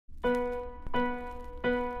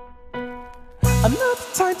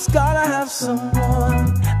type's gotta have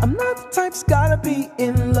someone. I'm not the type's gotta be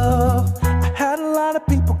in love. I had a lot of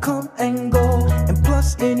people come and go, and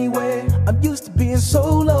plus anyway, I'm used to being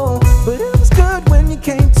solo. But it was good when you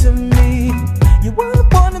came to me. You were the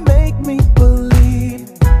one to make me believe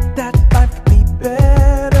that life could be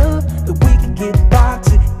better, that we can get by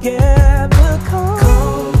together.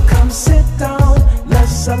 Come sit down,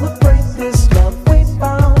 let's celebrate this love we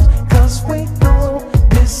found. Cause we know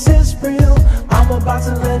this is real. I'm about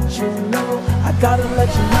to let you know, I gotta let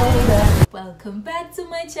you know that. Welcome back to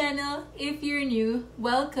my channel. If you're new,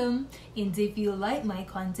 welcome. And if you like my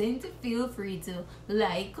content, feel free to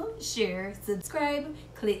like, share, subscribe,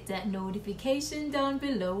 click that notification down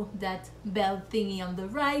below, that bell thingy on the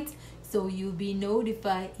right, so you'll be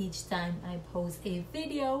notified each time I post a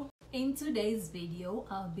video. In today's video,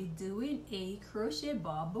 I'll be doing a crochet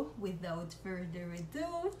bob. Without further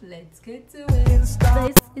ado, let's get to it. This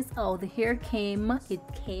is how the hair came. It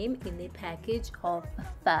came in a package of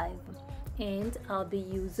 5. And I'll be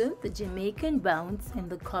using the Jamaican Bounce in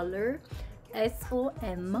the color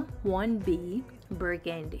SOM1B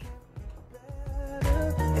Burgundy.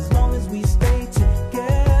 As long as we stay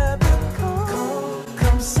together,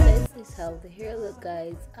 this is how the hair look,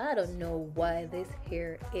 guys. I don't know why this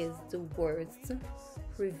hair is the worst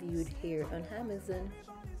reviewed hair on Amazon.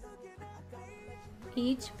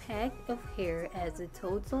 Each pack of hair has a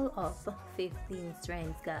total of 15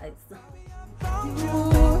 strands, guys.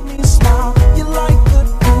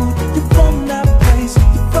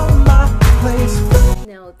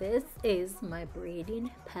 Now this is my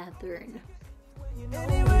braiding pattern.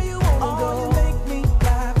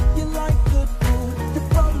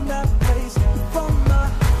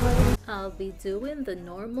 I'll be doing the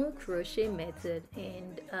normal crochet method,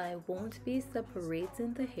 and I won't be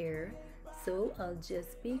separating the hair, so I'll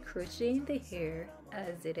just be crocheting the hair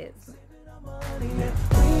as it is. We be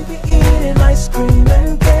eating ice cream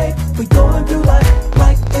and cake. We going through life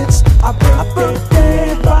like it's our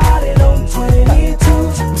birthday. Body on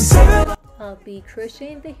 22. I'll be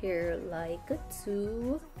crocheting the hair like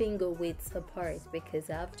 2 finger widths apart, because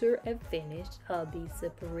after I've finished, I'll be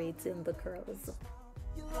separating the curls.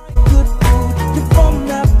 You like good food, you're from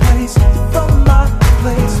that place, you're from my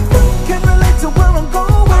place. Can't relate to where I'm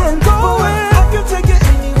going. I can take it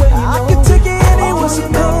anywhere, you know. I can take it anywhere, so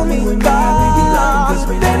call me back.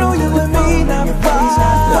 They know you and me, not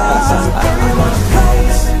vibe. Very much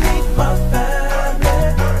place beneath my family.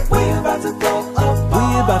 We about to throw up, we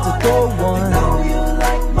about to throw one. They know you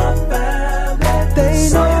like my family. They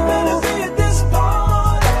know you better be at this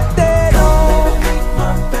party. They know beneath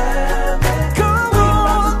my family. Come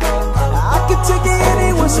on, I can take it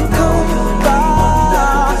anywhere, so call me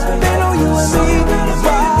back. They know you and me, not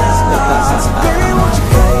vibe. Very much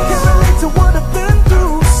place. Can't relate to what I've been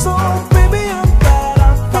through, so baby I'm glad I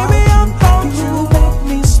found you. Make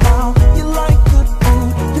me smile, you like good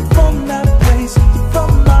food, you're from that place, you're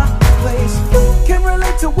from my place. You can't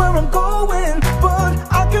relate to where I'm going, but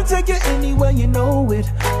I can take you anywhere, you know it.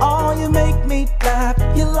 Oh, you make me laugh,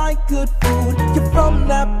 you like good food, you're from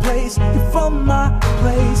that place, you're from my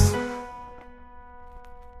place.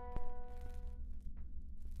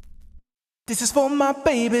 This is for my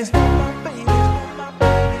babies.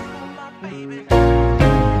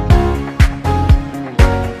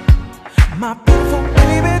 My beautiful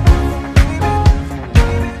baby.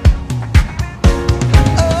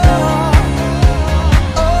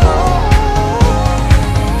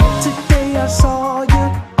 Today I saw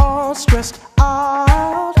you all stressed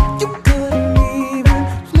out. You couldn't even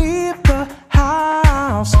leave the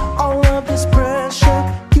house. All of this pressure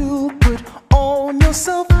you put on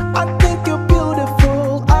yourself. I think you're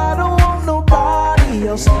beautiful. I don't want no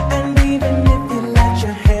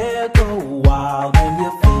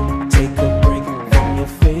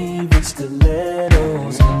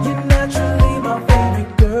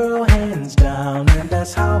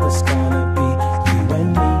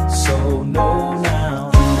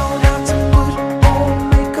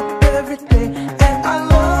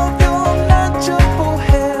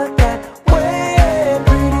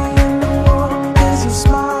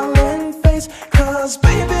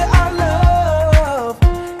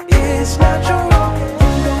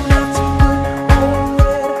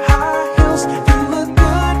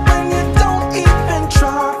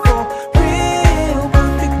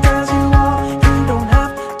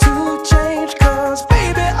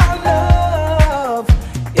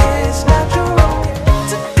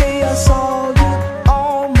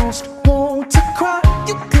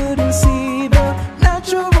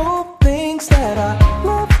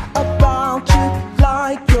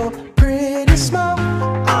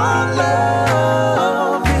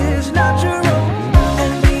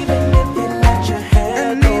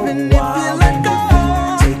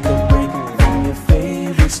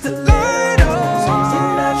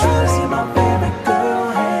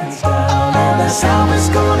that's how it's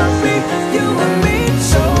gonna be, you and me.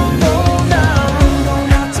 So no, now you don't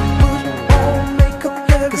have to put on makeup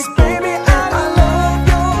every 'cause baby, I love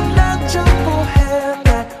your natural hair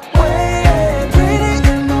that way. Pretty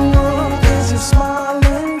in the world is your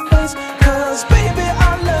smiling face. 'Cause baby,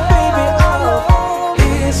 I love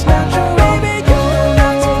it's natural. Baby, you don't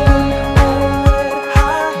have to put on red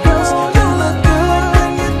high heels. You look good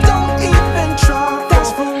when you don't even try.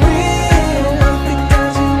 That's for real. Perfect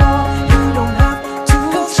as you are, you don't have to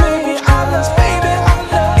change. Baby, I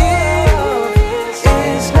love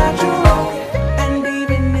it's natural. And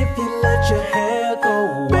even if you let your hair go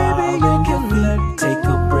wild, baby, you can take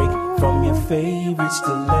a break from your favorite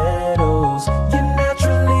stilettos. You're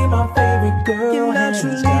naturally my favorite girl. You're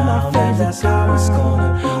naturally my favorite. That's how it's gonna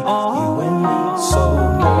be, you and me. So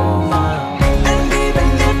no, now. And even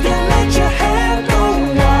if you let your hair go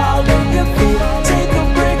wild and your feet take a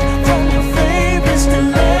break from your favorite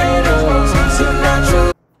stilettos, you're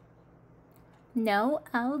natural. Now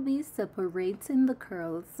I'll be separating the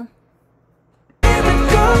curls. Favorite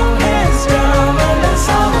girl, hands down, and that's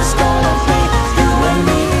how it's gonna be, you and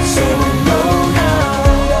me. So no, now.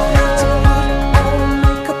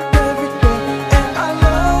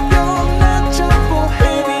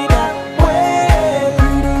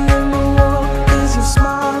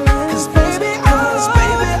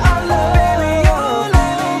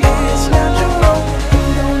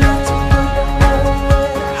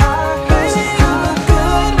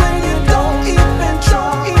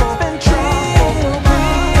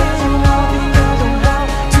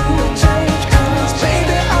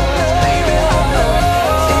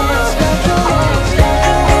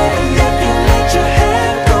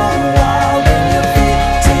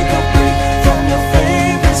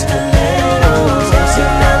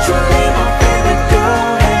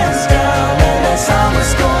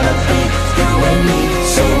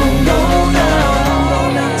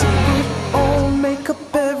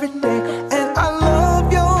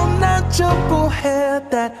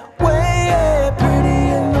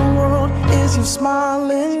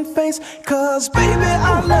 Smiling face, 'cause baby,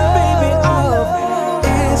 I love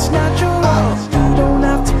it's natural. You don't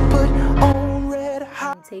have to put on red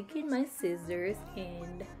hot. I'm taking my scissors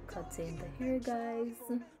and cutting the hair, guys.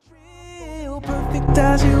 Real perfect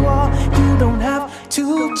as you are, you don't have to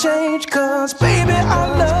change. 'Cause baby, I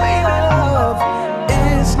love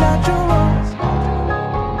it's natural.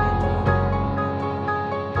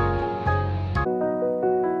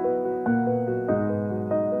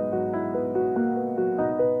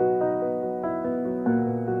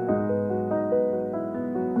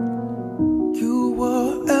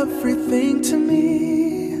 Everything to me,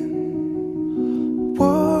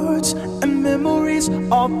 words and memories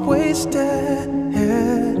are wasted.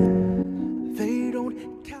 They don't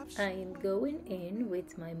capture. I am going in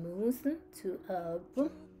with my mousse to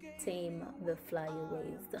tame the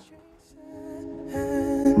flyaways.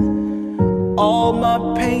 All my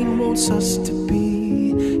pain wants us to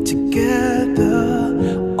be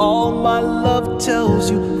together. All my love tells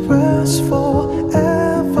you rest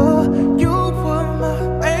forever. You were my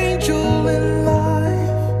angel in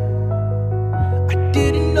life. I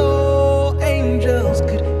didn't know angels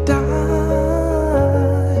could die.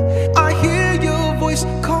 I hear your voice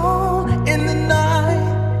call in the night.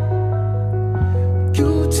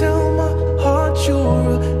 You tell my heart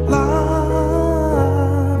you're alive.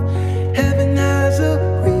 Heaven has a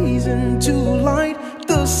reason to light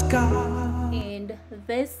the sky. And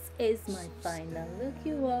this is my final look,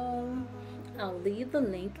 you all. I'll leave the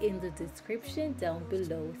link in the description down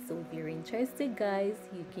below, so if you're interested, guys,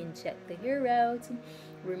 you can check the hair out.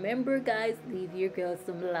 Remember, guys, leave your girl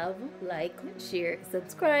some love, like, share,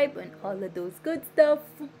 subscribe, and all of those good stuff.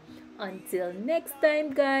 Until next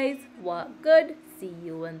time, guys, walk good. See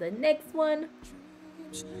you on the next one.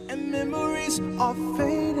 And memories are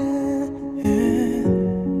fading,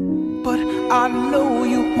 but I know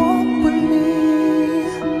you walk with me.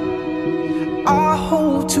 I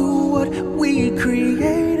hold to what we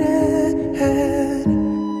created.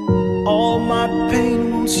 All my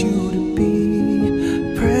pain wants you